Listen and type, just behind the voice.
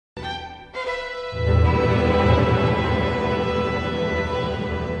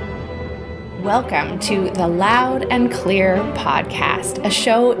Welcome to the Loud and Clear podcast, a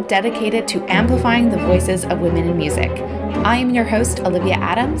show dedicated to amplifying the voices of women in music. I am your host, Olivia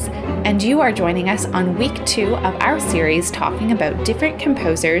Adams, and you are joining us on week 2 of our series talking about different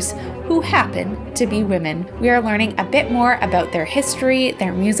composers who happen to be women. We are learning a bit more about their history,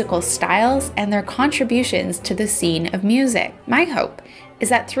 their musical styles, and their contributions to the scene of music. My hope is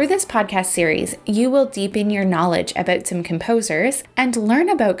that through this podcast series, you will deepen your knowledge about some composers and learn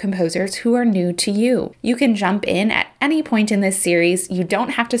about composers who are new to you. You can jump in at any point in this series. You don't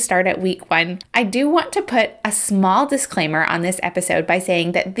have to start at week 1. I do want to put a small disclaimer on this episode by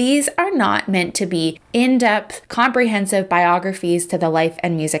saying that these are not meant to be in-depth, comprehensive biographies to the life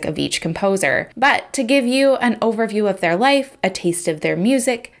and music of each composer, but to give you an overview of their life, a taste of their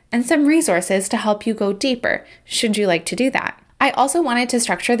music, and some resources to help you go deeper, should you like to do that. I also wanted to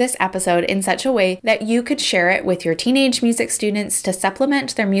structure this episode in such a way that you could share it with your teenage music students to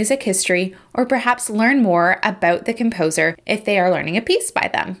supplement their music history or perhaps learn more about the composer if they are learning a piece by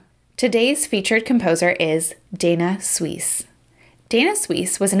them. Today's featured composer is Dana Suesse. Dana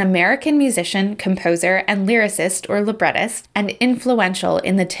Suesse was an American musician, composer, and lyricist or librettist, and influential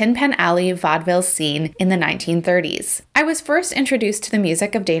in the Tin Pan Alley vaudeville scene in the 1930s. I was first introduced to the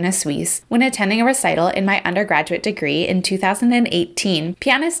music of Dana Suesse when attending a recital in my undergraduate degree in 2018.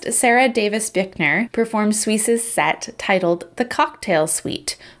 Pianist Sarah Davis Buechner performed Suesse's set titled The Cocktail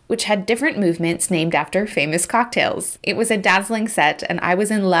Suite, which had different movements named after famous cocktails. It was a dazzling set, and I was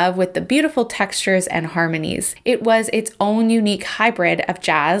in love with the beautiful textures and harmonies. It was its own unique hybrid of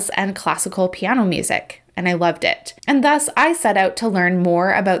jazz and classical piano music, and I loved it. And thus, I set out to learn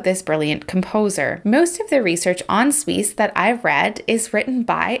more about this brilliant composer. Most of the research on Suesse that I've read is written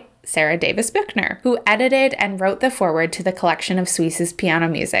by Sarah Davis Buechner, who edited and wrote the foreword to the collection of Suesse's piano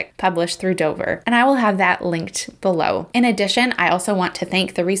music, published through Dover, and I will have that linked below. In addition, I also want to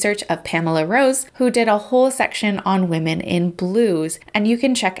thank the research of Pamela Rose, who did a whole section on women in blues, and you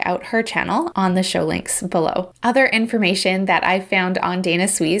can check out her channel on the show links below. Other information that I found on Dana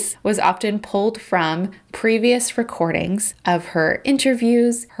Suesse was often pulled from previous recordings of her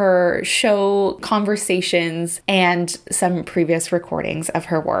interviews, her show conversations, and some previous recordings of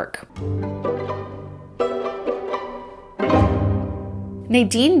her work.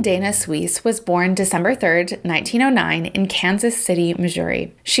 Nadine Dana Suesse was born December 3rd, 1909 in Kansas City,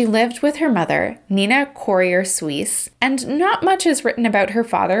 Missouri. She lived with her mother, Nina Corrier Suesse, and not much is written about her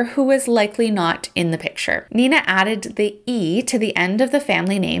father, who was likely not in the picture. Nina added the E to the end of the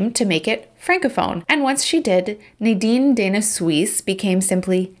family name to make it francophone, and once she did, Nadine Dana Suesse became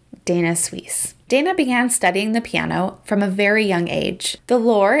simply Dana Suesse. Dana began studying the piano from a very young age. The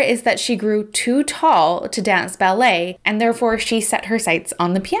lore is that she grew too tall to dance ballet, and therefore she set her sights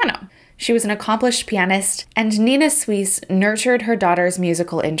on the piano. She was an accomplished pianist, and Nina Suesse nurtured her daughter's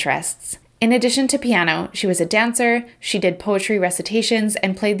musical interests. In addition to piano, she was a dancer, she did poetry recitations,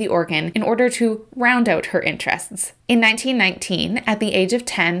 and played the organ in order to round out her interests. In 1919, at the age of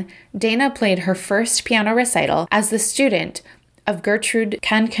 10, Dana played her first piano recital as the student of Gertrude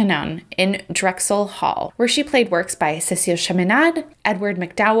Cancanon in Drexel Hall, where she played works by Cécile Chaminade, Edward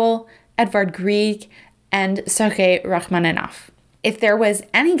MacDowell, Edvard Grieg, and Sergei Rachmaninoff. If there was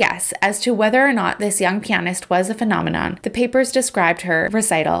any guess as to whether or not this young pianist was a phenomenon, the papers described her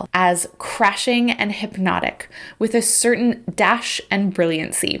recital as crashing and hypnotic, with a certain dash and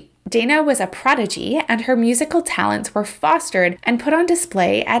brilliancy. Dana was a prodigy, and her musical talents were fostered and put on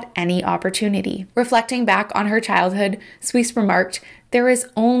display at any opportunity. Reflecting back on her childhood, Suesse remarked, "There is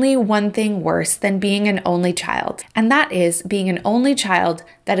only one thing worse than being an only child, and that is being an only child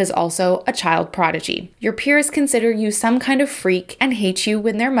that is also a child prodigy. Your peers consider you some kind of freak and hate you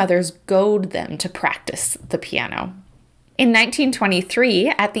when their mothers goad them to practice the piano." In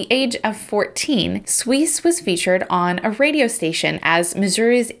 1923, at the age of 14, Suesse was featured on a radio station as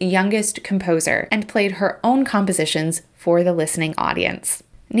Missouri's youngest composer and played her own compositions for the listening audience.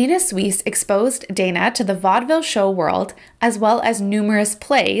 Nina Suesse exposed Dana to the vaudeville show world, as well as numerous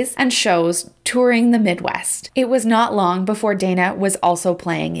plays and shows touring the Midwest. It was not long before Dana was also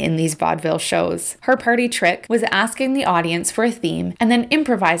playing in these vaudeville shows. Her party trick was asking the audience for a theme and then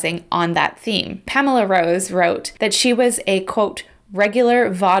improvising on that theme. Pamela Rose wrote that she was a, quote, regular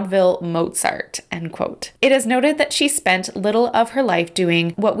vaudeville Mozart, end quote. It is noted that she spent little of her life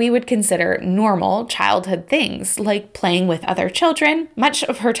doing what we would consider normal childhood things, like playing with other children. Much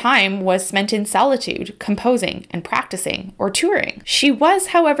of her time was spent in solitude, composing and practicing or touring. She was,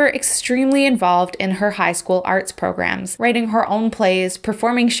 however, extremely involved in her high school arts programs, writing her own plays,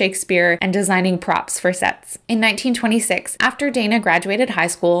 performing Shakespeare, and designing props for sets. In 1926, after Dana graduated high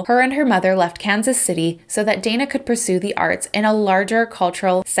school, her and her mother left Kansas City so that Dana could pursue the arts in a large larger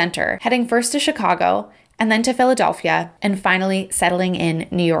cultural center, heading first to Chicago and then to Philadelphia, and finally settling in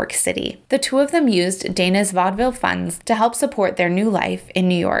New York City. The two of them used Dana's vaudeville funds to help support their new life in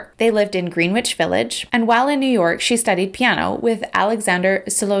New York. They lived in Greenwich Village, and while in New York, she studied piano with Alexander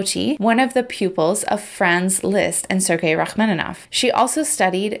Soloty, one of the pupils of Franz Liszt and Sergei Rachmaninoff. She also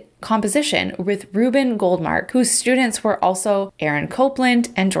studied composition with Reuben Goldmark, whose students were also Aaron Copland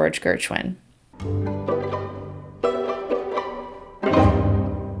and George Gershwin.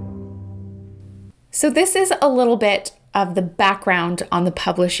 So this is a little bit of the background on the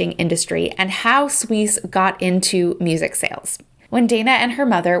publishing industry and how Suisse got into music sales. When Dana and her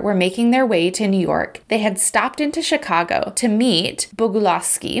mother were making their way to New York, they had stopped into Chicago to meet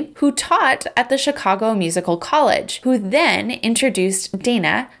Boguslawski, who taught at the Chicago Musical College, who then introduced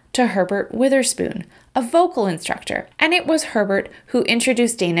Dana to Herbert Witherspoon, a vocal instructor, and it was Herbert who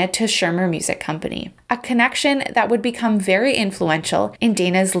introduced Dana to Schirmer Music Company, a connection that would become very influential in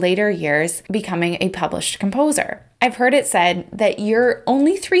Dana's later years, becoming a published composer. I've heard it said that you're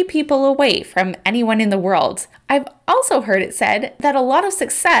only 3 people away from anyone in the world. I've also heard it said that a lot of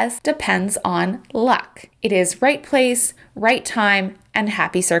success depends on luck. It is right place, right time, and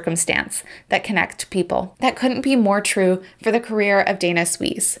happy circumstance that connect people. That couldn't be more true for the career of Dana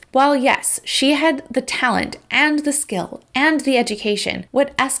Suisse. While yes, she had the talent and the skill and the education,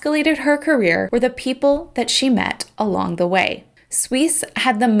 what escalated her career were the people that she met along the way. Suisse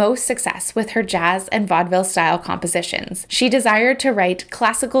had the most success with her jazz and vaudeville style compositions. She desired to write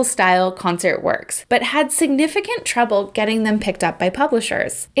classical style concert works, but had significant trouble getting them picked up by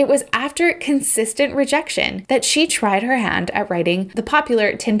publishers. It was after consistent rejection that she tried her hand at writing the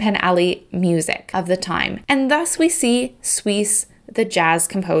popular Tin Pan Alley music of the time, and thus we see Suisse, the jazz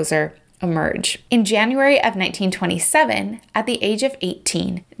composer, emerge. In January of 1927, at the age of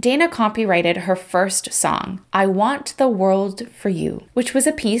 18, Dana copyrighted her first song, I Want the World for You, which was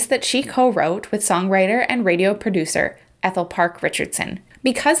a piece that she co-wrote with songwriter and radio producer Ethel Park Richardson.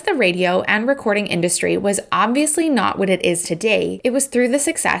 Because the radio and recording industry was obviously not what it is today, it was through the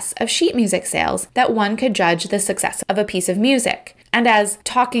success of sheet music sales that one could judge the success of a piece of music. And as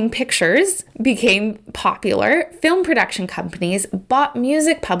talking pictures became popular, film production companies bought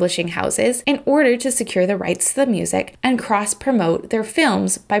music publishing houses in order to secure the rights to the music and cross-promote their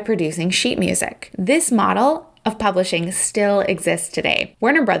films by producing sheet music. This model of publishing still exists today.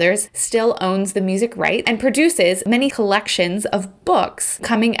 Warner Brothers still owns the music rights and produces many collections of books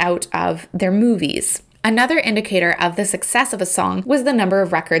coming out of their movies. Another indicator of the success of a song was the number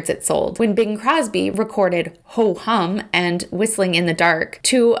of records it sold. When Bing Crosby recorded Ho Hum and Whistling in the Dark,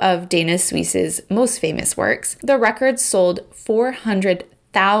 2 of Dana Suisse's most famous works, the records sold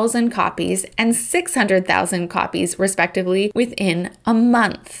 400,000 copies and 600,000 copies, respectively, within a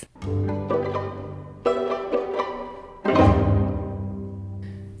month.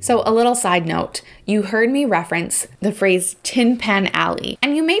 So a little side note, you heard me reference the phrase Tin Pan Alley,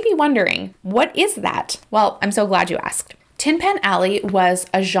 and you may be wondering, what is that? Well, I'm so glad you asked. Tin Pan Alley was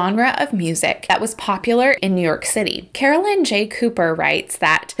a genre of music that was popular in New York City. Carolyn J. Cooper writes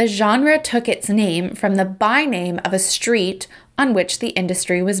that the genre took its name from the byname of a street on which the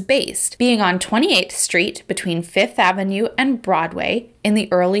industry was based, being on 28th Street between 5th Avenue and Broadway in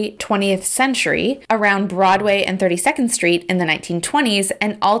the early 20th century, around Broadway and 32nd Street in the 1920s,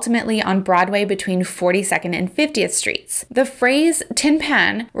 and ultimately on Broadway between 42nd and 50th Streets. The phrase tin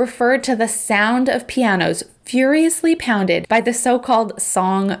pan referred to the sound of pianos furiously pounded by the so-called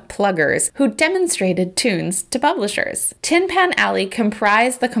song pluggers who demonstrated tunes to publishers. Tin Pan Alley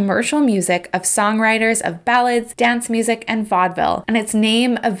comprised the commercial music of songwriters of ballads, dance music, and vaudeville, and its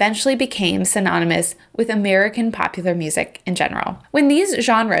name eventually became synonymous with American popular music in general. When these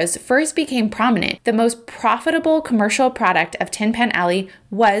genres first became prominent, the most profitable commercial product of Tin Pan Alley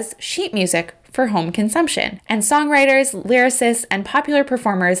was sheet music for home consumption. And songwriters, lyricists, and popular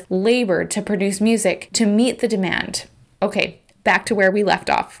performers labored to produce music to meet the demand. Okay, back to where we left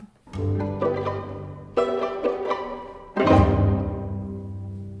off.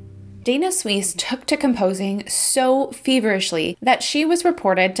 Dana Suisse took to composing so feverishly that she was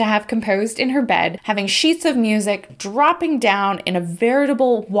reported to have composed in her bed, having sheets of music dropping down in a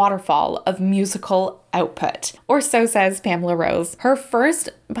veritable waterfall of musical output. Or so says Pamela Rose. Her first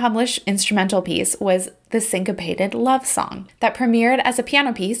published instrumental piece was the syncopated love song that premiered as a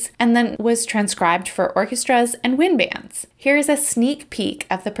piano piece and then was transcribed for orchestras and wind bands. Here's a sneak peek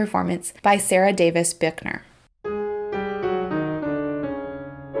of the performance by Sarah Davis Buechner.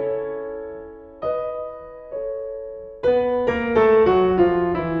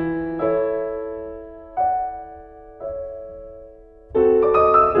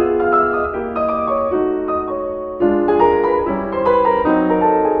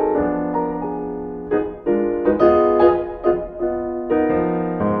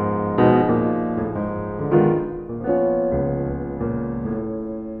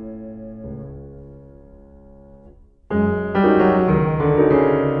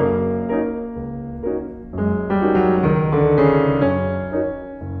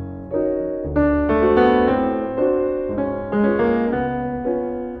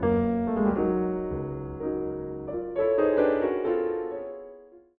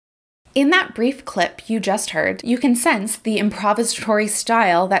 In that brief clip you just heard, you can sense the improvisatory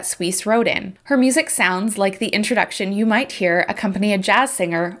style that Suisse wrote in. Her music sounds like the introduction you might hear accompany a jazz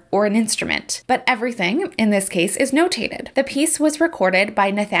singer or an instrument, but everything, in this case, is notated. The piece was recorded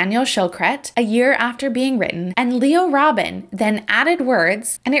by Nathaniel Shilkret a year after being written, and Leo Robin then added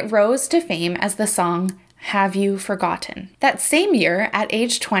words, and it rose to fame as the song Have You Forgotten? That same year, at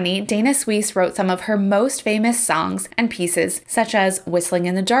age 20, Dana Suisse wrote some of her most famous songs and pieces, such as Whistling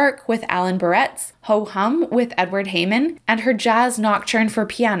in the Dark with Alan Baretz, Ho Hum with Edward Heyman, and her Jazz Nocturne for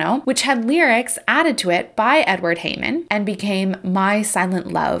piano, which had lyrics added to it by Edward Heyman and became My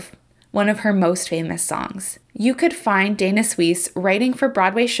Silent Love, one of her most famous songs. You could find Dana Suisse writing for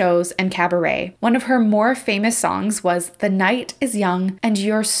Broadway shows and cabaret. One of her more famous songs was The Night is Young and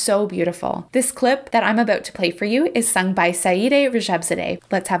You're So Beautiful. This clip that I'm about to play for you is sung by Saideh Rajabzadeh.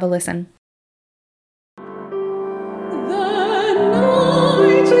 Let's have a listen. The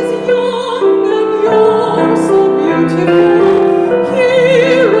night is young and you're so beautiful.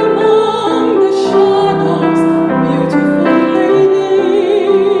 Here among the shadows, beautiful lady.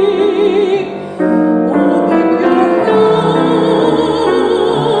 Open your heart.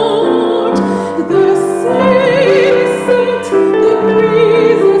 The sea is sweet, the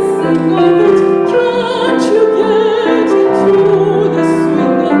breezes sing of it. Can't you get into the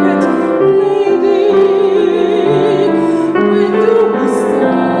swing of it, lady? When do we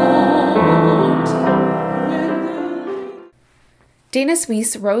start? Dana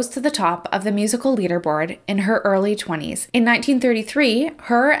Suisse rose to the top of the musical leaderboard in her early 20s. In 1933,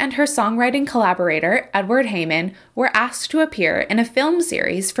 her and her songwriting collaborator, Edward Heyman, were asked to appear in a film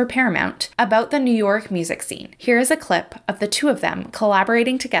series for Paramount about the New York music scene. Here is a clip of the two of them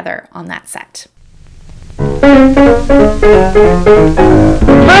collaborating together on that set. First,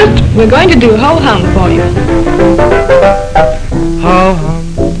 we're going to do Ho Hum for you. Ho hum,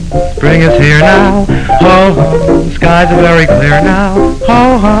 spring is here now. Ho hum, skies are very clear now.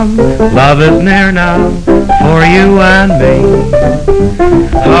 Ho hum, love is near now for you and me.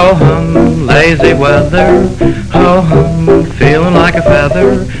 Ho hum, lazy weather. Ho hum, feeling like a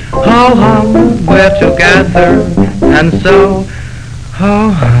feather. Ho hum, we're together, and so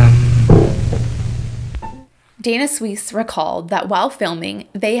ho hum. Dana Suisse recalled that while filming,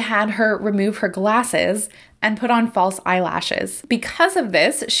 they had her remove her glasses and put on false eyelashes. Because of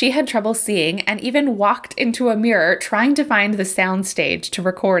this, she had trouble seeing and even walked into a mirror trying to find the sound stage to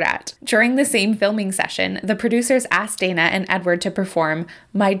record at. During the same filming session, the producers asked Dana and Edward to perform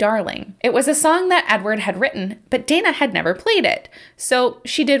My Darling. It was a song that Edward had written, but Dana had never played it. So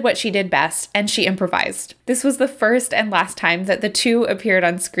she did what she did best, and she improvised. This was the first and last time that the two appeared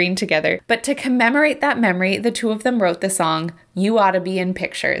on screen together, but to commemorate that memory, the two of them wrote the song You Oughta Be in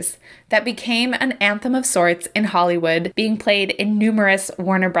Pictures, that became an anthem of sorts in Hollywood, being played in numerous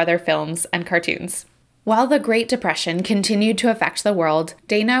Warner Brother films and cartoons. While the Great Depression continued to affect the world,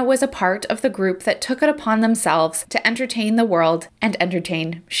 Dana was a part of the group that took it upon themselves to entertain the world, and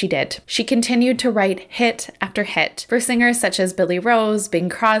entertain she did. She continued to write hit after hit for singers such as Billy Rose, Bing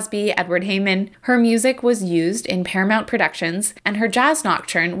Crosby, Edward Heyman. Her music was used in Paramount productions, and her Jazz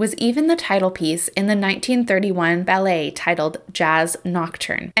Nocturne was even the title piece in the 1931 ballet titled Jazz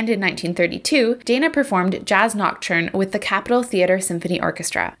Nocturne. And in 1932, Dana performed Jazz Nocturne with the Capitol Theatre Symphony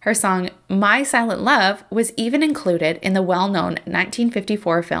Orchestra. Her song My Silent Love was even included in the well-known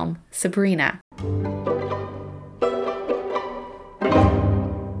 1954 film Sabrina.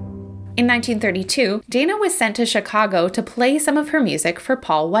 In 1932, Dana was sent to Chicago to play some of her music for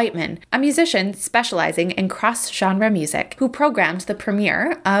Paul Whiteman, a musician specializing in cross-genre music, who programmed the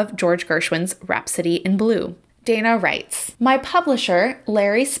premiere of George Gershwin's Rhapsody in Blue. Dana writes, My publisher,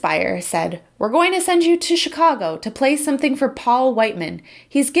 Larry Spire, said, We're going to send you to Chicago to play something for Paul Whiteman.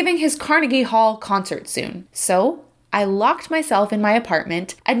 He's giving his Carnegie Hall concert soon. So I locked myself in my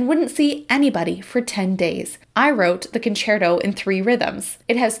apartment and wouldn't see anybody for 10 days. I wrote the concerto in 3 rhythms.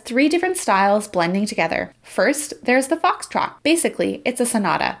 It has 3 different styles blending together. First, there's the foxtrot. Basically, it's a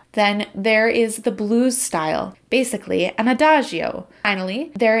sonata. Then there is the blues style. Basically, an adagio.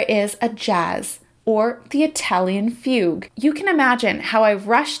 Finally, there is a jazz, or the Italian fugue. You can imagine how I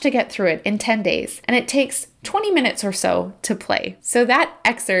rushed to get through it in 10 days, and it takes 20 minutes or so to play. So that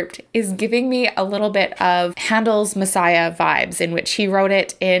excerpt is giving me a little bit of Handel's Messiah vibes, in which he wrote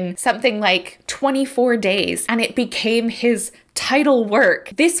it in something like 24 days, and it became his title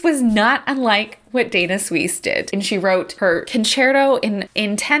work. This was not unlike what Dana Suisse did. And she wrote her concerto in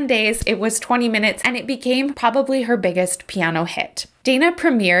 10 days. It was 20 minutes and it became probably her biggest piano hit. Dana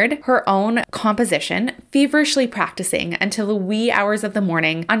premiered her own composition, feverishly practicing until the wee hours of the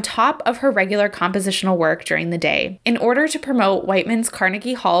morning on top of her regular compositional work during the day. In order to promote Whiteman's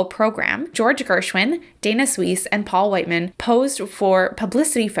Carnegie Hall program, George Gershwin, Dana Suisse, and Paul Whiteman posed for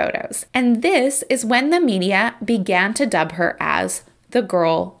publicity photos. And this is when the media began to dub her as the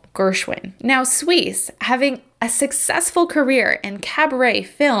Girl Gershwin. Now, Suisse, having a successful career in cabaret,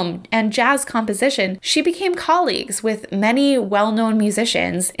 film, and jazz composition, she became colleagues with many well-known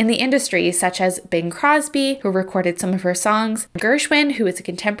musicians in the industry, such as Bing Crosby, who recorded some of her songs, Gershwin, who is a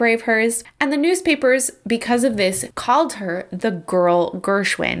contemporary of hers, and the newspapers, because of this, called her the Girl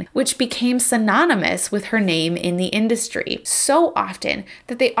Gershwin, which became synonymous with her name in the industry so often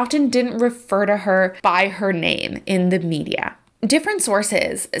that they often didn't refer to her by her name in the media. Different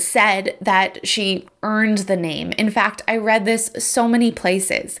sources said that she earned the name. In fact, I read this so many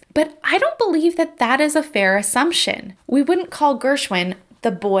places, but I don't believe that that is a fair assumption. We wouldn't call Gershwin the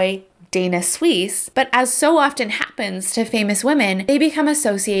boy Dana Suisse, but as so often happens to famous women, they become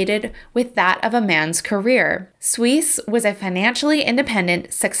associated with that of a man's career. Suisse was a financially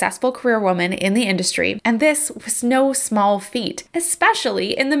independent, successful career woman in the industry, and this was no small feat,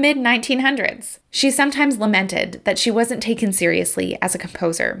 especially in the mid-1900s. She sometimes lamented that she wasn't taken seriously as a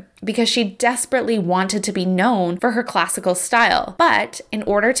composer because she desperately wanted to be known for her classical style. But in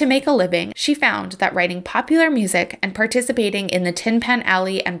order to make a living, she found that writing popular music and participating in the Tin Pan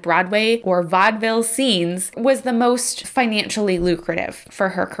Alley and Broadway or vaudeville scenes was the most financially lucrative for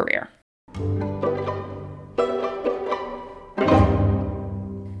her career.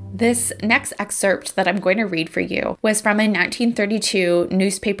 This next excerpt that I'm going to read for you was from a 1932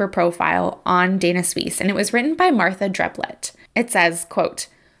 newspaper profile on Dana Suisse, and it was written by Martha Dreblett. It says, quote,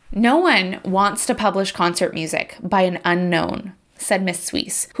 "No one wants to publish concert music by an unknown," said Miss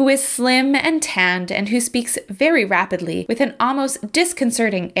Suisse, who is slim and tanned and who speaks very rapidly with an almost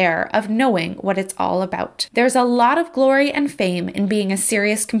disconcerting air of knowing what it's all about. "There's a lot of glory and fame in being a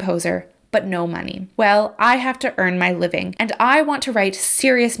serious composer, but no money. Well, I have to earn my living, and I want to write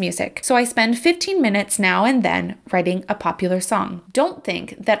serious music, so I spend 15 minutes now and then writing a popular song. Don't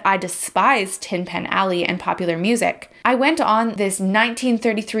think that I despise Tin Pan Alley and popular music. I went on this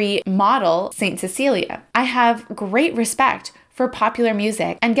 1933 model, St. Cecilia. I have great respect for popular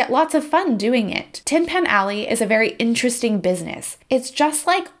music and get lots of fun doing it. Tin Pan Alley is a very interesting business. It's just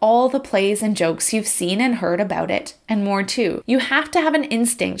like all the plays and jokes you've seen and heard about it, and more too. You have to have an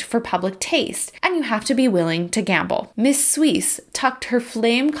instinct for public taste, and you have to be willing to gamble." Miss Suisse tucked her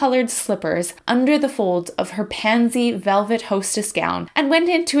flame-colored slippers under the folds of her pansy velvet hostess gown and went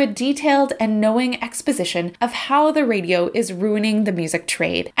into a detailed and knowing exposition of how the radio is ruining the music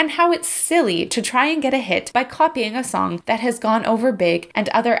trade, and how it's silly to try and get a hit by copying a song that has gone over big, and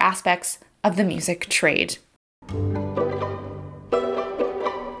other aspects of the music trade.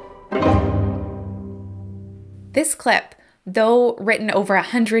 This clip, though written over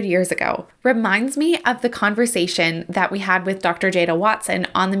 100 years ago, reminds me of the conversation that we had with Dr. Jada Watson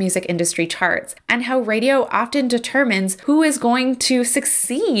on the music industry charts, and how radio often determines who is going to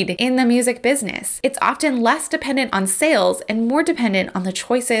succeed in the music business. It's often less dependent on sales and more dependent on the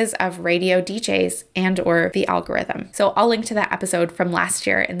choices of radio DJs and or the algorithm. So I'll link to that episode from last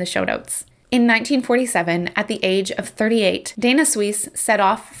year in the show notes. In 1947, at the age of 38, Dana Suisse set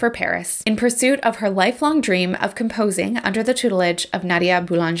off for Paris in pursuit of her lifelong dream of composing under the tutelage of Nadia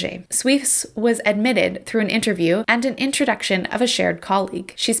Boulanger. Suisse was admitted through an interview and an introduction of a shared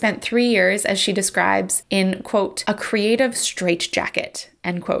colleague. She spent 3 years, as she describes, in, quote, "a creative straitjacket,"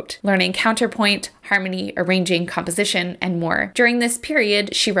 end quote, learning counterpoint, harmony, arranging, composition, and more. During this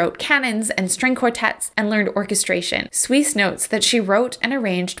period, she wrote canons and string quartets and learned orchestration. Suisse notes that she wrote and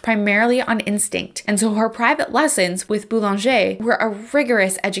arranged primarily on instinct, and so her private lessons with Boulanger were a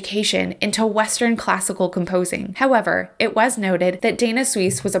rigorous education into Western classical composing. However, it was noted that Dana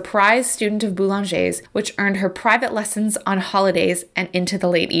Suisse was a prize student of Boulanger's, which earned her private lessons on holidays and into the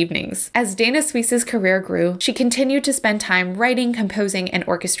late evenings. As Dana Suisse's career grew, she continued to spend time writing, composing, and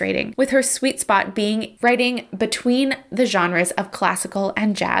orchestrating, with her sweet spot being writing between the genres of classical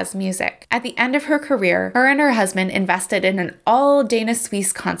and jazz music. At the end of her career, her and her husband invested in an all Dana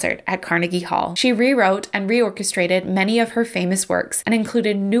Suisse concert at Carnegie Hall. She rewrote and reorchestrated many of her famous works and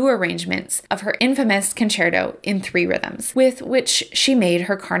included new arrangements of her infamous concerto in 3 rhythms, with which she made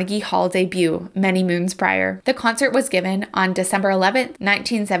her Carnegie Hall debut many moons prior. The concert was given on December 11th,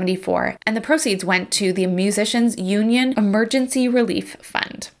 1974, and the proceeds went to the Musicians Union Emergency Relief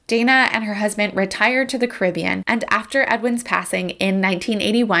Fund. Dana and her husband retired to the Caribbean, and after Edwin's passing in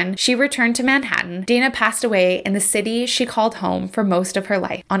 1981, she returned to Manhattan. Dana passed away in the city she called home for most of her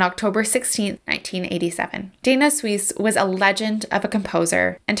life on October 16, 1987. Dana Suesse was a legend of a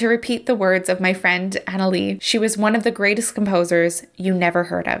composer, and to repeat the words of my friend Annalie, she was one of the greatest composers you never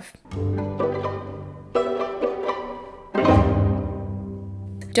heard of.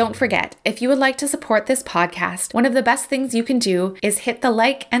 Don't forget, if you would like to support this podcast, one of the best things you can do is hit the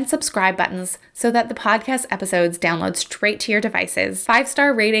like and subscribe buttons so that the podcast episodes download straight to your devices.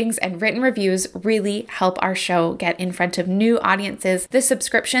 5-star ratings and written reviews really help our show get in front of new audiences. The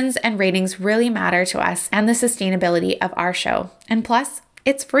subscriptions and ratings really matter to us and the sustainability of our show. And plus,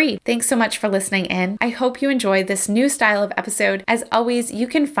 it's free. Thanks so much for listening in. I hope you enjoyed this new style of episode. As always, you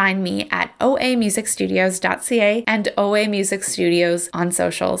can find me at oamusicstudios.ca and OA Music Studios on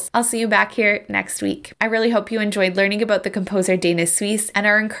socials. I'll see you back here next week. I really hope you enjoyed learning about the composer Dana Suesse and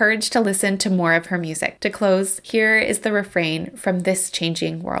are encouraged to listen to more of her music. To close, here is the refrain from This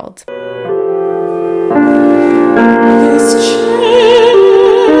Changing World. This changing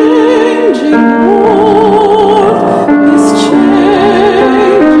world.